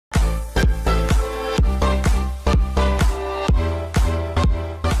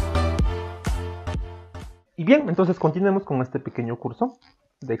Y bien, entonces continuemos con este pequeño curso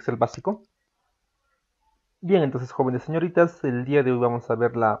de Excel básico. Bien, entonces jóvenes señoritas, el día de hoy vamos a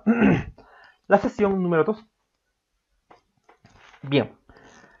ver la, la sesión número 2. Bien,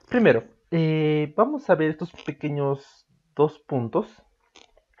 primero, vamos a ver estos pequeños 2 puntos.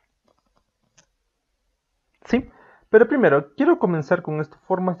 ¿Sí? Pero primero, quiero comenzar con esto,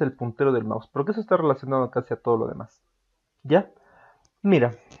 formas del puntero del mouse, porque eso está relacionado casi a todo lo demás. ¿Ya?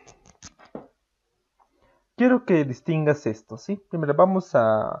 Mira, quiero que distingas esto, ¿sí? Primero vamos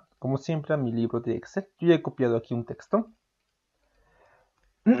a, como siempre, a mi libro de Excel. Yo ya he copiado aquí un texto.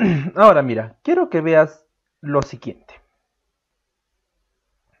 Ahora mira, quiero que veas lo siguiente.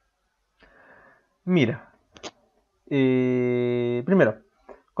 Mira, primero,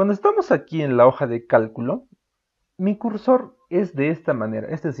 cuando estamos aquí en la hoja de cálculo, mi cursor es de esta manera,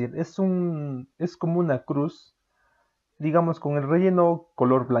 es decir, es como una cruz, digamos, con el relleno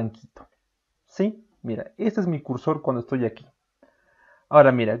color blanquito. ¿Sí? Mira, este es mi cursor cuando estoy aquí.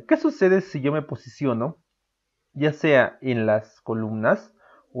 Ahora mira, ¿qué sucede si yo me posiciono, ya sea en las columnas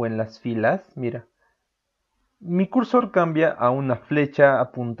o en las filas? Mira, mi cursor cambia a una flecha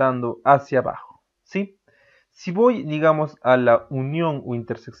apuntando hacia abajo, ¿sí? Si voy, digamos, a la unión o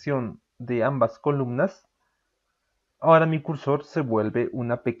intersección de ambas columnas, ahora mi cursor se vuelve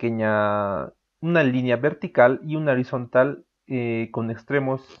una línea vertical y una horizontal con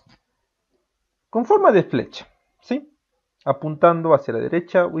extremos con forma de flecha, ¿sí? Apuntando hacia la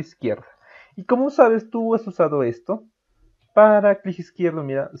derecha o izquierda. Y como sabes, tú has usado esto para clic izquierdo,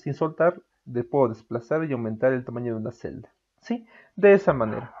 mira, sin soltar, puedo desplazar y aumentar el tamaño de una celda, ¿sí? De esa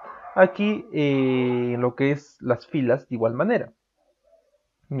manera. Aquí, en lo que es las filas, de igual manera.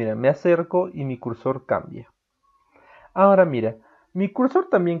 Mira, me acerco y mi cursor cambia. Ahora mira, mi cursor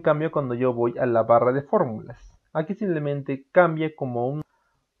también cambia cuando yo voy a la barra de fórmulas. Aquí simplemente cambia como un...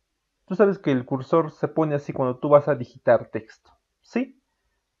 Tú sabes que el cursor se pone así cuando tú vas a digitar texto, ¿sí?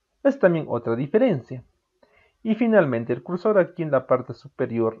 Es también otra diferencia. Y finalmente el cursor aquí en la parte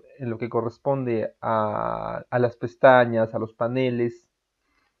superior, en lo que corresponde a las pestañas, a los paneles.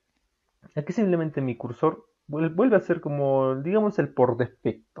 Aquí simplemente mi cursor vuelve a ser como, digamos, el por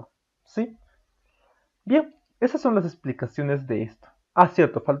defecto, ¿sí? Bien, esas son las explicaciones de esto. Ah,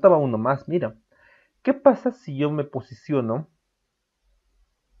 cierto, faltaba uno más, mira. ¿Qué pasa si yo me posiciono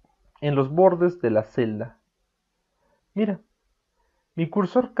en los bordes de la celda? Mira, mi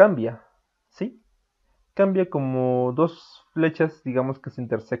cursor cambia, ¿sí? Cambia como dos flechas, digamos, que se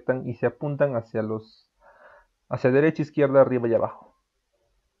intersectan y se apuntan hacia derecha, izquierda, arriba y abajo.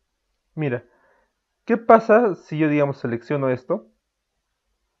 Mira, ¿qué pasa si yo, digamos, selecciono esto?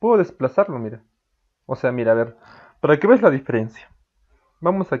 Puedo desplazarlo, mira. O sea, mira, a ver, para que veas la diferencia.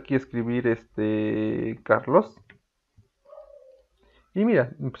 Vamos aquí a escribir Carlos. Y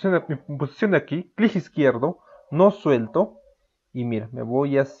mira, me posiciono aquí, clic izquierdo, no suelto. Y mira, me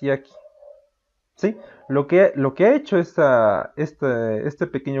voy hacia aquí. ¿Sí? Lo que ha hecho este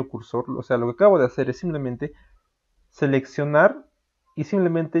pequeño cursor, o sea, lo que acabo de hacer es simplemente seleccionar y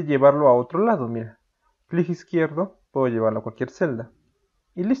simplemente llevarlo a otro lado. Mira, clic izquierdo, puedo llevarlo a cualquier celda.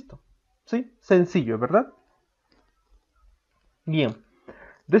 Y listo. ¿Sí? Sencillo, ¿verdad? Bien.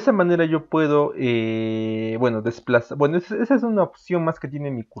 De esa manera yo puedo, bueno, desplazar. Bueno, esa es una opción más que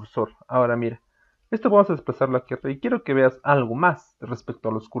tiene mi cursor. Ahora, mira. Esto vamos a desplazarlo aquí arriba. Y quiero que veas algo más respecto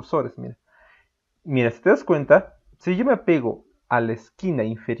a los cursores. Mira. Mira, si te das cuenta, si yo me pego a la esquina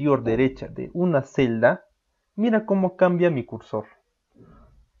inferior derecha de una celda, mira cómo cambia mi cursor.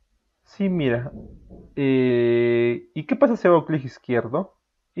 Sí, mira. ¿Y qué pasa si hago clic izquierdo?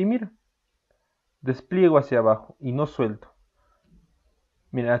 Y mira, despliego hacia abajo y no suelto.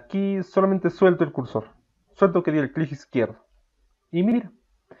 Mira, aquí solamente suelto el cursor. Suelto que diga el clic izquierdo. Y mira,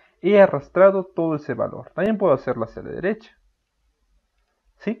 he arrastrado todo ese valor. También puedo hacerlo hacia la derecha.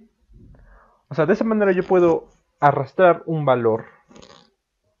 ¿Sí? O sea, de esa manera yo puedo arrastrar un valor.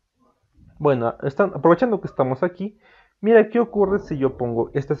 Bueno, aprovechando que estamos aquí, mira qué ocurre si yo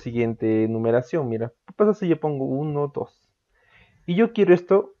pongo esta siguiente numeración. Mira, ¿qué pasa si yo pongo 1, 2? Y yo quiero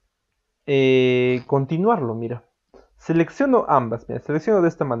esto continuarlo, mira. Selecciono ambas, mira, selecciono de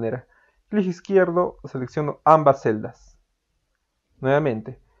esta manera. Clic izquierdo, selecciono ambas celdas.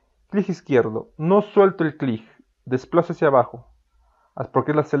 Nuevamente, clic izquierdo, no suelto el clic, desplazo hacia abajo, porque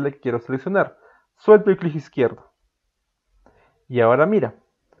es la celda que quiero seleccionar. Suelto el clic izquierdo. Y ahora mira,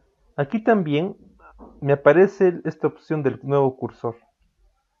 aquí también me aparece esta opción del nuevo cursor.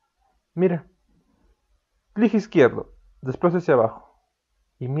 Mira, clic izquierdo, desplazo hacia abajo.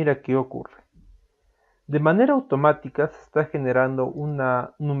 Y mira qué ocurre. De manera automática se está generando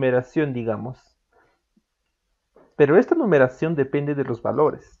una numeración, digamos. Pero esta numeración depende de los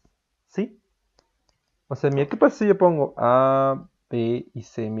valores, ¿sí? O sea, mira, ¿qué pasa si yo pongo A, B y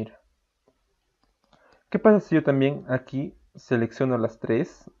C? Mira. ¿Qué pasa si yo también aquí selecciono las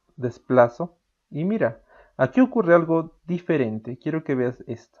tres, desplazo? Y mira, aquí ocurre algo diferente. Quiero que veas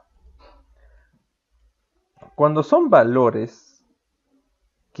esto. Cuando son valores,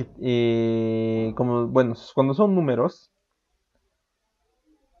 cuando son números,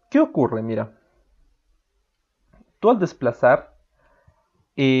 ¿qué ocurre? Mira, tú al desplazar,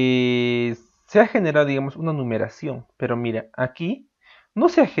 se ha generado, digamos, una numeración. Pero mira, aquí no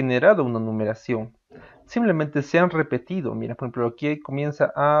se ha generado una numeración. Simplemente se han repetido. Mira, por ejemplo, aquí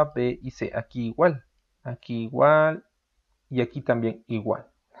comienza A, B y C. Aquí igual y aquí también igual.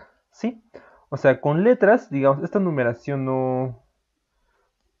 ¿Sí? O sea, con letras, digamos, esta numeración no...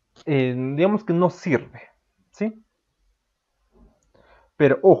 digamos que no sirve. ¿Sí?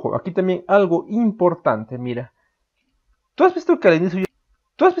 Pero ojo, aquí también algo importante. Mira, tú has visto que al inicio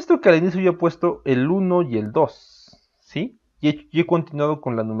yo he puesto el 1 y el 2. ¿Sí? Y he continuado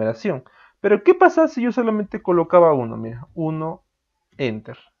con la numeración. Pero ¿qué pasa si yo solamente colocaba 1? Mira, 1,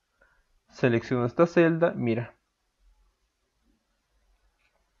 Enter. Selecciono esta celda, mira.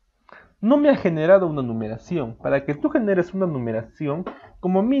 No me ha generado una numeración. Para que tú generes una numeración,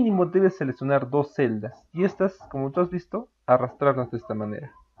 como mínimo debes seleccionar dos celdas. Y estas, como tú has visto, arrastrarlas de esta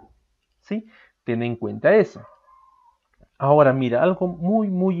manera. ¿Sí? Ten en cuenta eso. Ahora mira, algo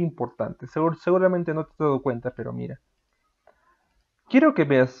muy importante. Seguramente no te has dado cuenta, pero mira. Quiero que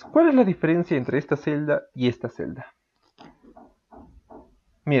veas cuál es la diferencia entre esta celda y esta celda.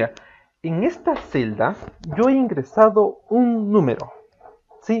 Mira, en esta celda yo he ingresado un número.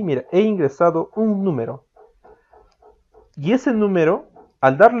 Sí, mira, he ingresado un número. Y ese número,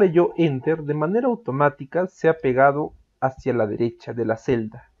 al darle yo Enter, de manera automática se ha pegado hacia la derecha de la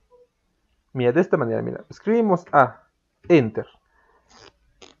celda. Mira, de esta manera, mira, escribimos A, Enter.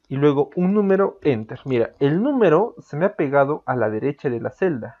 Y luego un número, Enter. Mira, el número se me ha pegado a la derecha de la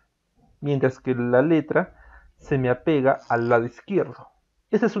celda, mientras que la letra se me apega al lado izquierdo.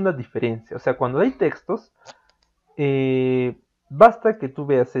 Esa es una diferencia. O sea, cuando hay textos, basta que tú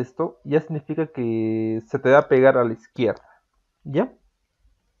veas esto, ya significa que se te va a pegar a la izquierda. ¿Ya?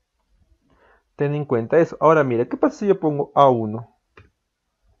 Ten en cuenta eso. Ahora mira, ¿qué pasa si yo pongo A1?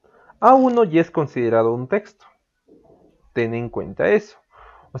 A1 ya es considerado un texto. Ten en cuenta eso.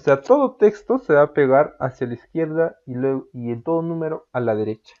 O sea, todo texto se va a pegar hacia la izquierda y en todo número a la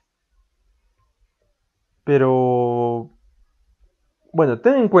derecha. Pero... bueno,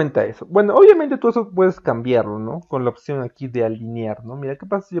 ten en cuenta eso. Bueno, obviamente tú eso puedes cambiarlo, ¿no? Con la opción aquí de alinear, ¿no? Mira, ¿qué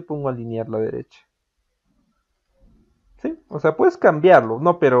pasa si yo pongo alinear la derecha? ¿Sí? O sea, puedes cambiarlo,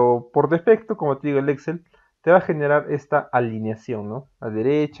 ¿no? Pero por defecto, como te digo, el Excel te va a generar esta alineación, ¿no? A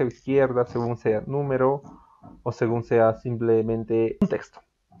derecha, a izquierda, según sea número o según sea simplemente un texto.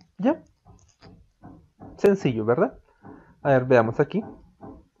 ¿Ya? Sencillo, ¿verdad? A ver, veamos aquí.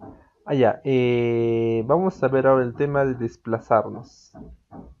 Allá, vamos a ver ahora el tema de desplazarnos.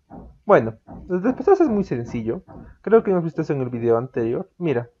 Bueno, desplazarse es muy sencillo. Creo que hemos visto eso en el video anterior.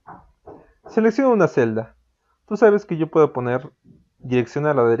 Mira, selecciono una celda. Tú sabes que yo puedo poner dirección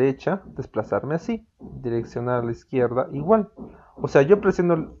a la derecha, desplazarme así. Dirección a la izquierda, igual. O sea, yo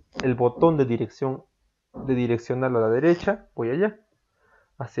presiono el botón de direccionar a la derecha, voy allá.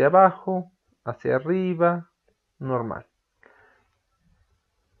 Hacia abajo, hacia arriba, normal.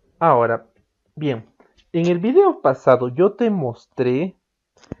 Ahora, bien, en el video pasado yo te mostré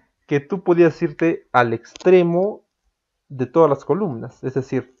que tú podías irte al extremo de todas las columnas. Es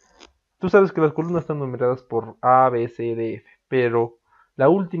decir, tú sabes que las columnas están numeradas por A, B, C, D, F. Pero la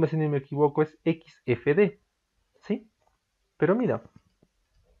última, si no me equivoco, es X, F, D. ¿Sí? Pero mira.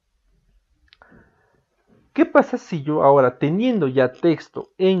 ¿Qué pasa si yo ahora, teniendo ya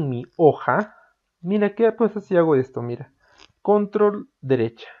texto en mi hoja, mira, ¿qué pasa si hago esto? Mira, control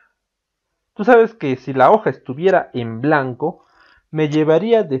derecha. Tú sabes que si la hoja estuviera en blanco, me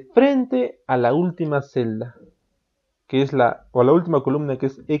llevaría de frente a la última celda, que es la última columna, que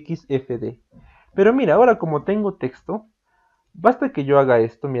es XFD. Pero mira, ahora como tengo texto, basta que yo haga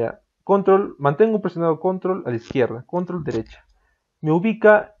esto, mira, mantengo presionado control a la izquierda, control derecha. Me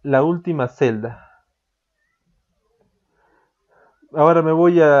ubica la última celda. Ahora me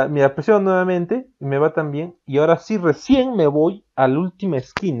voy mira, presiono nuevamente, y me va también, y ahora sí recién me voy a la última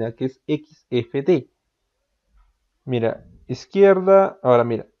esquina, que es XFD. Mira, izquierda, ahora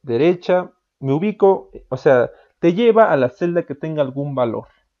mira, derecha, me ubico, o sea, te lleva a la celda que tenga algún valor,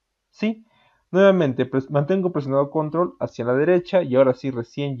 ¿sí? Nuevamente, mantengo presionado control hacia la derecha y ahora sí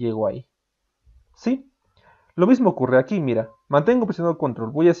recién llego ahí, ¿sí? Lo mismo ocurre aquí, mira, mantengo presionado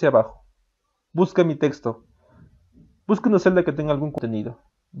control, voy hacia abajo, busca mi texto, busca una celda que tenga algún contenido,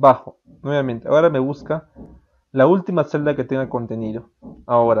 bajo, nuevamente. Ahora me busca la última celda que tenga contenido.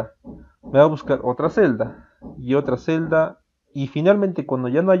 Ahora me va a buscar otra celda y otra celda, y finalmente cuando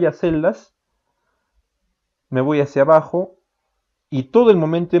ya no haya celdas me voy hacia abajo y todo el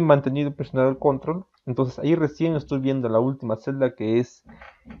momento he mantenido presionado el control. Entonces ahí recién estoy viendo la última celda, que es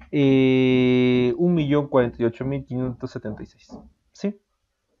 1.048.576. ¿Sí?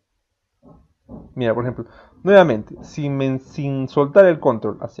 Mira, por ejemplo, nuevamente, sin soltar el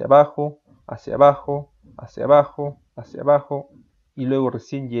control, hacia abajo, hacia abajo, hacia abajo, hacia abajo, y luego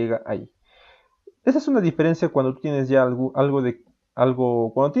recién llega ahí. Esa es una diferencia cuando tú tienes ya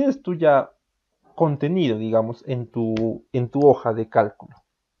cuando tienes tú ya contenido, digamos, en tu hoja de cálculo.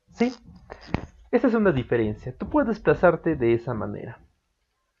 ¿Sí? Esa es una diferencia. Tú puedes desplazarte de esa manera.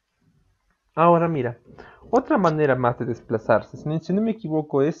 Ahora mira, otra manera más de desplazarse, si no me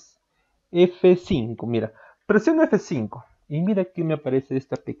equivoco, es F5. Mira, presiono F5 y mira que me aparece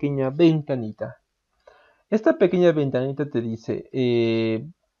esta pequeña ventanita. Esta pequeña ventanita te dice,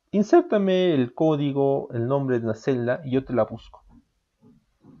 insértame el código, el nombre de una celda y yo te la busco.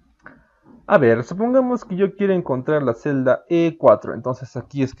 A ver, supongamos que yo quiero encontrar la celda E4, entonces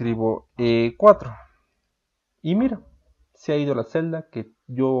aquí escribo E4. Y mira, se ha ido la celda que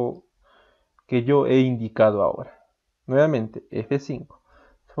yo he indicado ahora. Nuevamente, F5.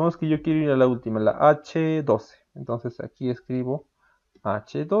 Supongamos que yo quiero ir a la última, la H12. Entonces aquí escribo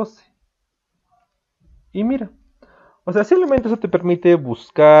H12. Y mira, o sea, simplemente eso te permite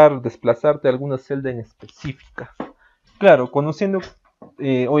buscar, desplazarte a alguna celda en específica. Claro, conociendo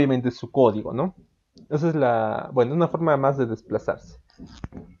obviamente su código, ¿no? Esa es una forma más de desplazarse.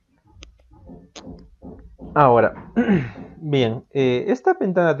 Ahora, bien, esta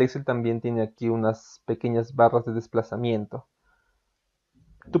ventana de Excel también tiene aquí unas pequeñas barras de desplazamiento.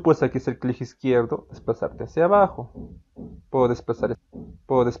 Tú puedes aquí hacer clic izquierdo, desplazarte hacia abajo. Puedo desplazar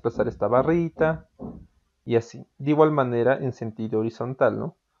esta barrita y así. De igual manera en sentido horizontal,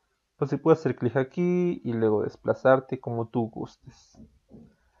 ¿no? Pues si puedes hacer clic aquí y luego desplazarte como tú gustes.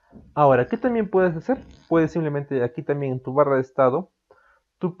 Ahora, ¿qué también puedes hacer? Puedes simplemente aquí también en tu barra de estado,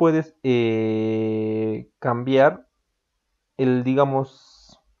 tú puedes cambiar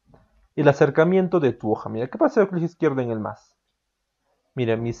digamos, el acercamiento de tu hoja. Mira, ¿qué pasa? Clic izquierdo en el más.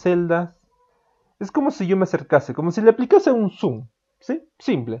 Mira, mis celdas. Es como si yo me acercase, como si le aplicase un zoom. ¿Sí?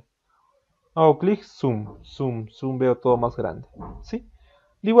 Simple. Hago clic, zoom, zoom, zoom, veo todo más grande. ¿Sí?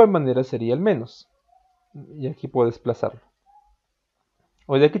 De igual manera sería el menos. Y aquí puedo desplazarlo.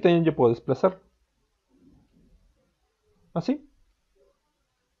 O de aquí también yo puedo desplazarlo. ¿Así?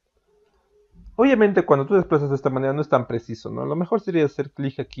 Obviamente cuando tú desplazas de esta manera no es tan preciso, ¿no? Lo mejor sería hacer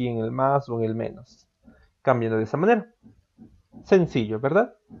clic aquí en el más o en el menos. Cambiando de esa manera. Sencillo,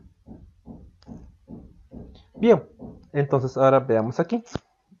 ¿verdad? Bien, entonces ahora veamos aquí.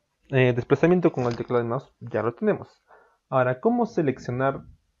 Desplazamiento con el teclado de mouse ya lo tenemos. Ahora, ¿cómo seleccionar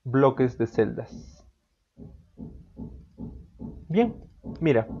bloques de celdas? Bien,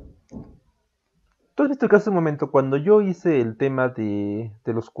 mira. Tú has visto que hace un momento cuando yo hice el tema de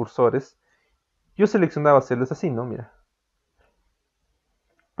los cursores, yo seleccionaba celdas así, ¿no? Mira.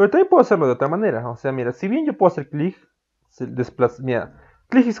 Pero también puedo hacerlo de otra manera. O sea, mira, si bien yo puedo hacer clic, mira,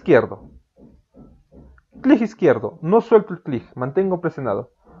 clic izquierdo, no suelto el clic, mantengo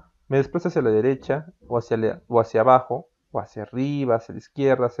presionado. Me desplazo hacia la derecha, o hacia abajo, o hacia arriba, hacia la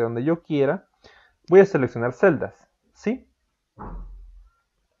izquierda, hacia donde yo quiera. Voy a seleccionar celdas, ¿sí?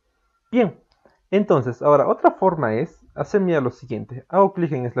 Bien, entonces, ahora otra forma es hacer mira lo siguiente. Hago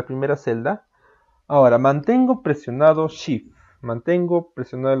clic en la primera celda. Ahora, mantengo presionado Shift. Mantengo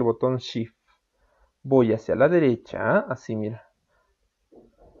presionado el botón Shift. Voy hacia la derecha, así mira.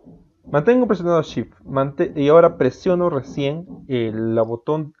 Mantengo presionado Shift y ahora presiono recién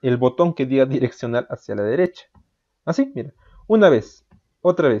el botón que diga direccional hacia la derecha. Así, mira. Una vez,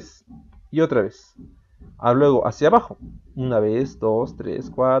 otra vez y otra vez. Luego hacia abajo. Una vez, dos, tres,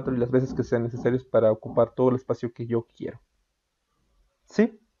 cuatro y las veces que sean necesarias para ocupar todo el espacio que yo quiero.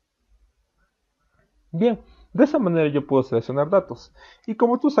 ¿Sí? Bien, de esa manera yo puedo seleccionar datos. Y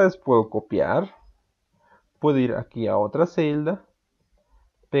como tú sabes, puedo copiar. Puedo ir aquí a otra celda,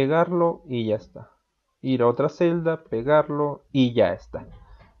 pegarlo y ya está. Ir a otra celda, pegarlo y ya está.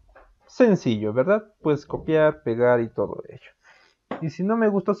 Sencillo, ¿verdad? Puedes copiar, pegar y todo ello. Y si no me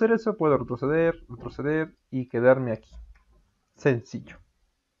gusta hacer eso, puedo retroceder y quedarme aquí. Sencillo.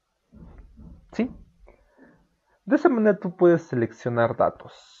 ¿Sí? De esa manera tú puedes seleccionar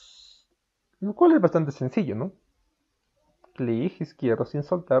datos. Lo cual es bastante sencillo, ¿no? Clic izquierdo sin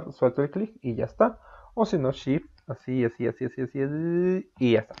soltar, suelto el clic y ya está. O si no, Shift, así,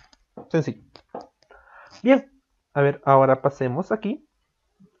 y ya está. Sencillo. Bien, a ver, ahora pasemos aquí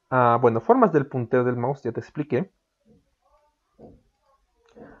Bueno, formas del puntero del mouse, ya te expliqué.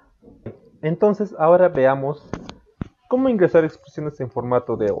 Entonces, ahora veamos cómo ingresar expresiones en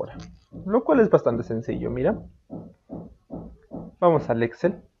formato de hora, lo cual es bastante sencillo. Mira, vamos al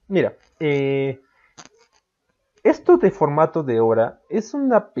Excel. Mira, esto de formato de hora es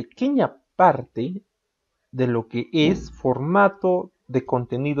una pequeña parte de lo que es formato de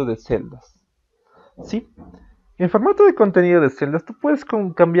contenido de celdas. ¿Sí? En formato de contenido de celdas tú puedes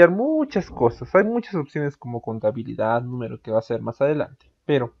cambiar muchas cosas. Hay muchas opciones como contabilidad, número, que va a ser más adelante.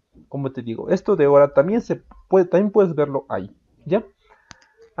 Pero, como te digo, esto de hora también también puedes verlo ahí. ¿Ya?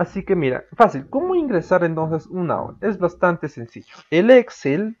 Así que mira, fácil. ¿Cómo ingresar entonces una hora? Es bastante sencillo. El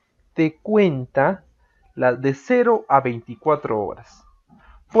Excel te cuenta de 0 a 24 horas.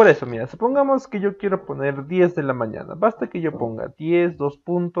 Por eso, mira, supongamos que yo quiero poner 10 de la mañana. Basta que yo ponga 10, 2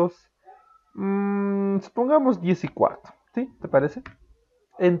 puntos. Supongamos 10 y cuarto. ¿Sí? ¿Te parece?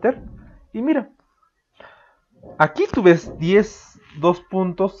 Enter. Y mira, aquí tú ves 10, 2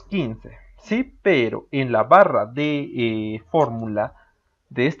 puntos, 15. ¿Sí? Pero en la barra de fórmula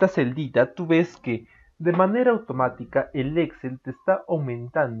de esta celdita, tú ves que de manera automática el Excel te está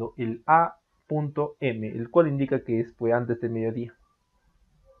aumentando el A.M, el cual indica que fue antes de mediodía.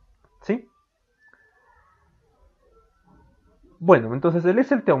 ¿Sí? Bueno, entonces el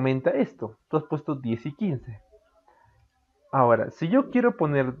Excel te aumenta esto. Tú has puesto 10 y 15. Ahora, si yo quiero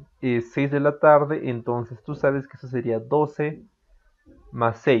poner 6 de la tarde, entonces tú sabes que eso sería 12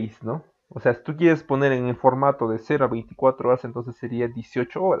 más 6, ¿no? O sea, si tú quieres poner en el formato de 0 a 24 horas, entonces sería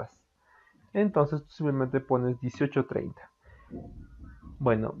 18 horas. Entonces tú simplemente pones 18:30.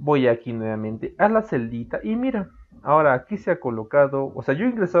 Bueno, voy aquí nuevamente a la celdita y mira, ahora aquí se ha colocado, o sea, yo he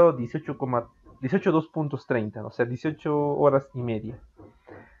ingresado 18.30, o sea, 18 horas y media.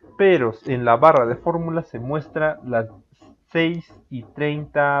 Pero en la barra de fórmula se muestra las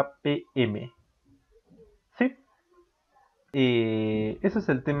 6:30 pm. ¿Sí? Eso es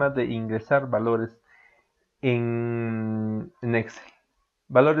el tema de ingresar valores en Excel.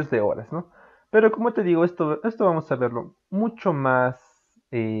 Valores de horas, ¿no? Pero como te digo, esto vamos a verlo mucho más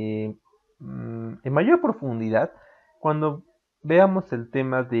en mayor profundidad cuando veamos el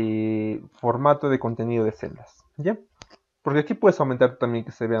tema de formato de contenido de celdas. ¿Ya? Porque aquí puedes aumentar también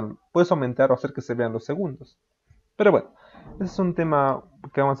que se vean, puedes aumentar o hacer que se vean los segundos. Pero bueno, ese es un tema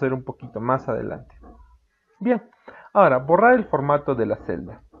que vamos a ver un poquito más adelante. Bien, ahora, borrar el formato de la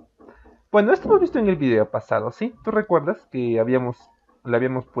celda. Bueno, esto lo hemos visto en el video pasado, ¿sí? ¿Tú recuerdas que le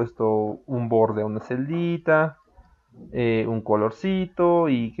habíamos puesto un borde a una celdita, un colorcito,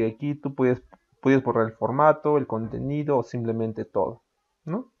 y que aquí tú puedes borrar el formato, el contenido o simplemente todo,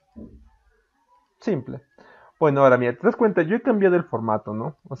 ¿no? Simple. Bueno, ahora mira, te das cuenta, yo he cambiado el formato,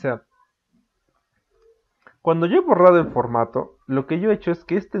 ¿no? O sea, cuando yo he borrado el formato, lo que yo he hecho es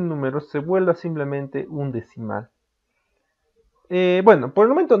que este número se vuelva simplemente un decimal. Bueno, por el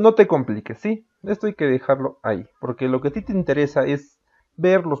momento no te compliques, ¿sí? Esto hay que dejarlo ahí, porque lo que a ti te interesa es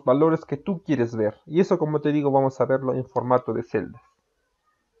ver los valores que tú quieres ver. Y eso, como te digo, vamos a verlo en formato de celdas.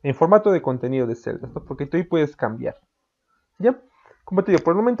 En formato de contenido de celdas, ¿no? Porque tú ahí puedes cambiar. ¿Ya? Como te digo,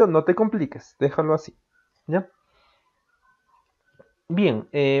 por el momento no te compliques, déjalo así. ¿Ya? Bien,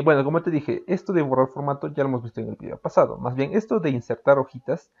 bueno, como te dije, esto de borrar formato ya lo hemos visto en el video pasado. Más bien, esto de insertar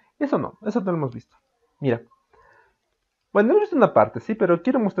hojitas, eso no lo hemos visto. Mira. Bueno, hemos visto una parte, sí, pero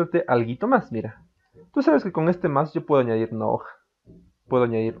quiero mostrarte algo más, mira. Tú sabes que con este más yo puedo añadir una hoja. Puedo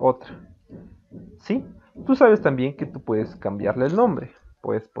añadir otra. ¿Sí? Tú sabes también que tú puedes cambiarle el nombre.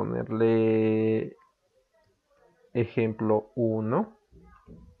 Puedes ponerle ejemplo 1.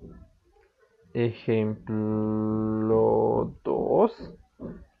 Ejemplo 2.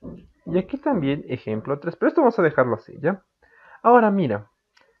 Y aquí también ejemplo 3. Pero esto vamos a dejarlo así, ¿ya? Ahora mira.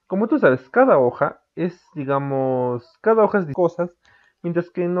 Como tú sabes, cada hoja es, digamos, cada hoja es de cosas, mientras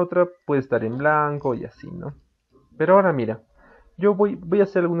que en otra puede estar en blanco y así, ¿no? Pero ahora mira, yo voy a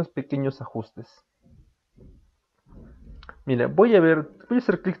hacer algunos pequeños ajustes. Mira, voy a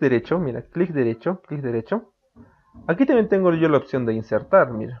hacer clic derecho, mira, clic derecho, clic derecho. Aquí también tengo yo la opción de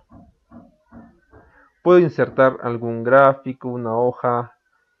insertar, mira. Puedo insertar algún gráfico, una hoja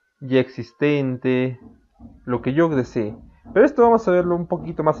ya existente, lo que yo desee. Pero esto vamos a verlo un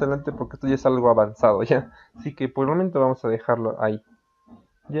poquito más adelante porque esto ya es algo avanzado, ¿ya? Así que por el momento vamos a dejarlo ahí.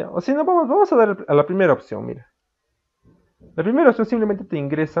 ¿Ya? O si no, vamos a dar a la primera opción, mira. La primera opción simplemente te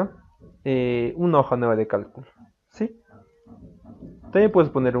ingresa una hoja nueva de cálculo, ¿sí? También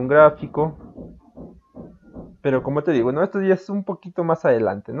puedes poner un gráfico, pero como te digo, ¿no? Esto ya es un poquito más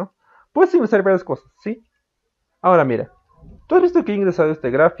adelante, ¿no? Puedes ingresar varias cosas, ¿sí? Ahora mira, tú has visto que he ingresado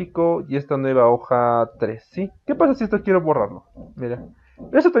este gráfico y esta nueva hoja 3, ¿sí? ¿Qué pasa si esto quiero borrarlo? Mira,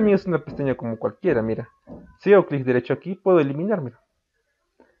 Eso también es una pestaña como cualquiera, mira. Si hago clic derecho aquí, puedo eliminar, mira.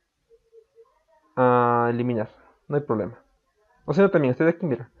 Eliminar, no hay problema. O sea, también este de aquí,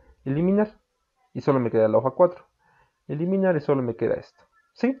 mira. Eliminar y solo me queda la hoja 4. Eliminar y solo me queda esto.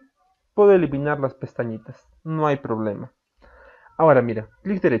 ¿Sí? Puedo eliminar las pestañitas, no hay problema. Ahora mira,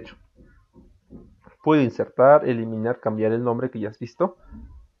 clic derecho. Puedo insertar, eliminar, cambiar el nombre que ya has visto.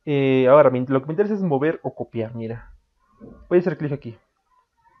 Ahora, lo que me interesa es mover o copiar, mira. Voy a hacer clic aquí.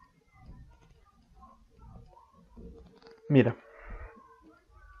 Mira.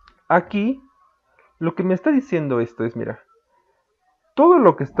 Aquí, lo que me está diciendo esto es, mira. Todo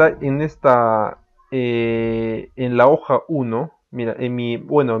lo que está en esta, en la hoja 1, mira, en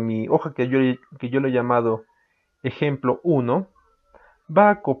mi hoja que yo le he llamado ejemplo 1, va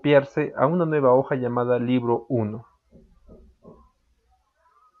a copiarse a una nueva hoja llamada libro 1.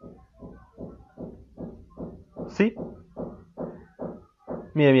 ¿Sí?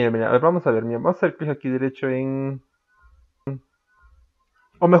 Mira, a ver, vamos a ver, mira, vamos a hacer clic aquí derecho en...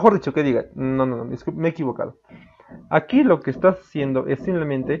 O mejor dicho, que diga, no, me he equivocado. Aquí lo que estás haciendo es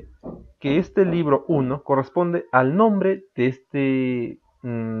simplemente que este libro 1 corresponde al nombre de este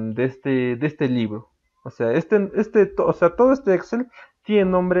libro. O sea, todo este Excel tiene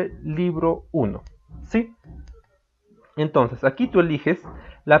nombre libro 1. ¿Sí? Entonces, aquí tú eliges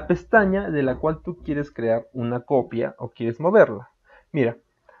la pestaña de la cual tú quieres crear una copia o quieres moverla. Mira,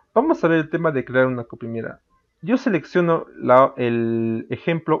 vamos a ver el tema de crear una copia. Mira, yo selecciono el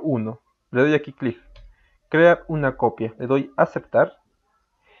ejemplo 1. Le doy aquí clic. Crear una copia. Le doy aceptar.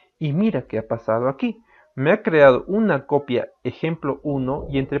 Y mira qué ha pasado aquí. Me ha creado una copia ejemplo 1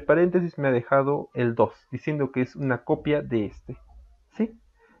 y entre paréntesis me ha dejado el 2, diciendo que es una copia de este. ¿Sí?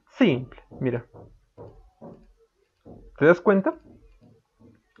 Simple, mira. ¿Te das cuenta?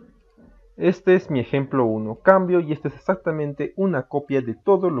 Este es mi ejemplo 1. Cambio y este es exactamente una copia de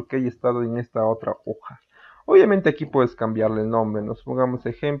todo lo que haya estado en esta otra hoja. Obviamente aquí puedes cambiarle el nombre. Nos pongamos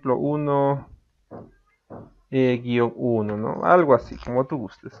ejemplo 1, guión 1, ¿no? Algo así, como tú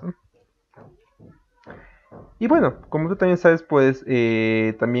gustes, ¿no? Y bueno, como tú también sabes, puedes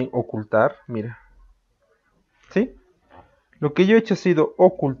también ocultar, mira. ¿Sí? Lo que yo he hecho ha sido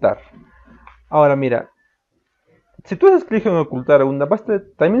ocultar. Ahora mira, si tú haces clic en ocultar una,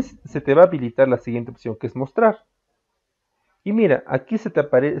 también se te va a habilitar la siguiente opción, que es mostrar. Y mira, aquí se te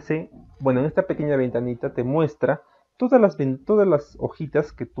aparece, bueno, en esta pequeña ventanita te muestra todas las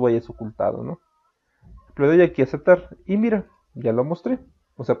hojitas que tú hayas ocultado, ¿no? Le doy aquí a aceptar y mira, ya lo mostré.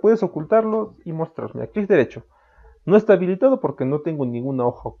 O sea, puedes ocultarlo y mostrarlo. Mira, clic derecho. No está habilitado porque no tengo ninguna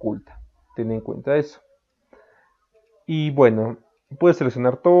hoja oculta. Ten en cuenta eso. Y bueno, puedes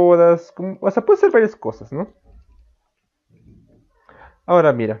seleccionar todas. O sea, puedes hacer varias cosas, ¿no?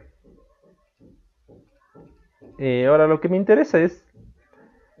 Ahora mira. Ahora lo que me interesa es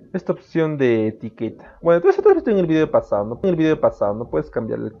esta opción de etiqueta. Bueno, todo eso lo visto en el video pasado. ¿No? En el video pasado no puedes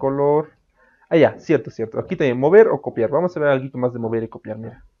cambiar el color. Ah, ya, cierto. Aquí también, mover o copiar. Vamos a ver algo más de mover y copiar,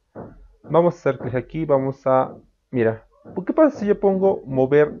 mira. Vamos a hacer clic aquí, vamos a... Mira, ¿qué pasa si yo pongo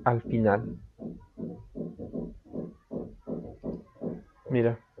mover al final?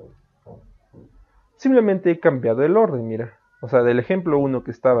 Mira. Simplemente he cambiado el orden, mira. O sea, del ejemplo 1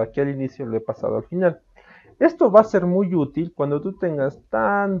 que estaba aquí al inicio lo he pasado al final. Esto va a ser muy útil cuando tú tengas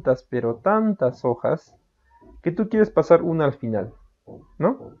tantas, pero tantas hojas que tú quieres pasar una al final,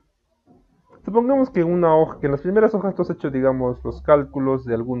 ¿no? Supongamos que en las primeras hojas tú has hecho, digamos, los cálculos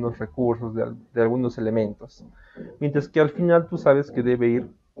de algunos recursos, de algunos elementos. Mientras que al final tú sabes que debe ir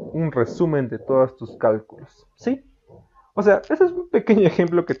un resumen de todos tus cálculos, ¿sí? O sea, ese es un pequeño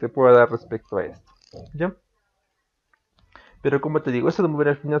ejemplo que te puedo dar respecto a esto, ¿ya? Pero como te digo, eso de mover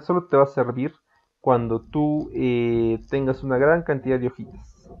al final solo te va a servir cuando tú tengas una gran cantidad de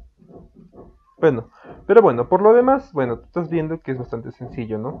hojitas. Bueno, pero bueno, por lo demás, bueno, tú estás viendo que es bastante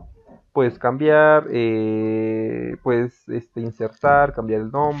sencillo, ¿no? Puedes cambiar, puedes insertar, cambiar el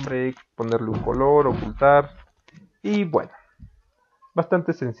nombre, ponerle un color, ocultar. Y bueno,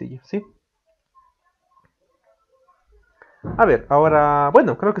 bastante sencillo, ¿sí? A ver, ahora,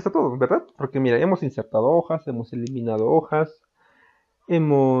 bueno, creo que está todo, ¿verdad? Porque mira, hemos insertado hojas, hemos eliminado hojas,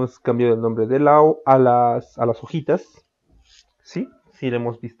 hemos cambiado el nombre de a las hojitas, ¿sí? Sí lo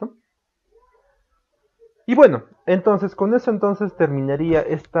hemos visto. Y bueno, entonces con eso terminaría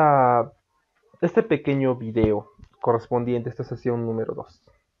este pequeño video correspondiente a esta sesión número 2.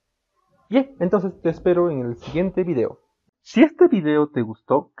 Bien, entonces te espero en el siguiente video. Si este video te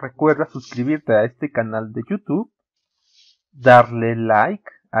gustó, recuerda suscribirte a este canal de YouTube, darle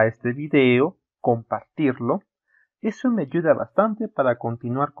like a este video, compartirlo. Eso me ayuda bastante para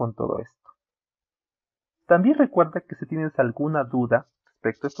continuar con todo esto. También recuerda que si tienes alguna duda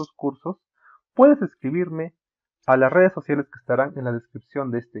respecto a estos cursos, puedes escribirme a las redes sociales que estarán en la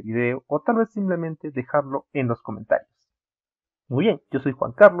descripción de este video o tal vez simplemente dejarlo en los comentarios. Muy bien, yo soy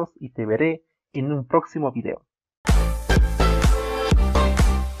Juan Carlos y te veré en un próximo video.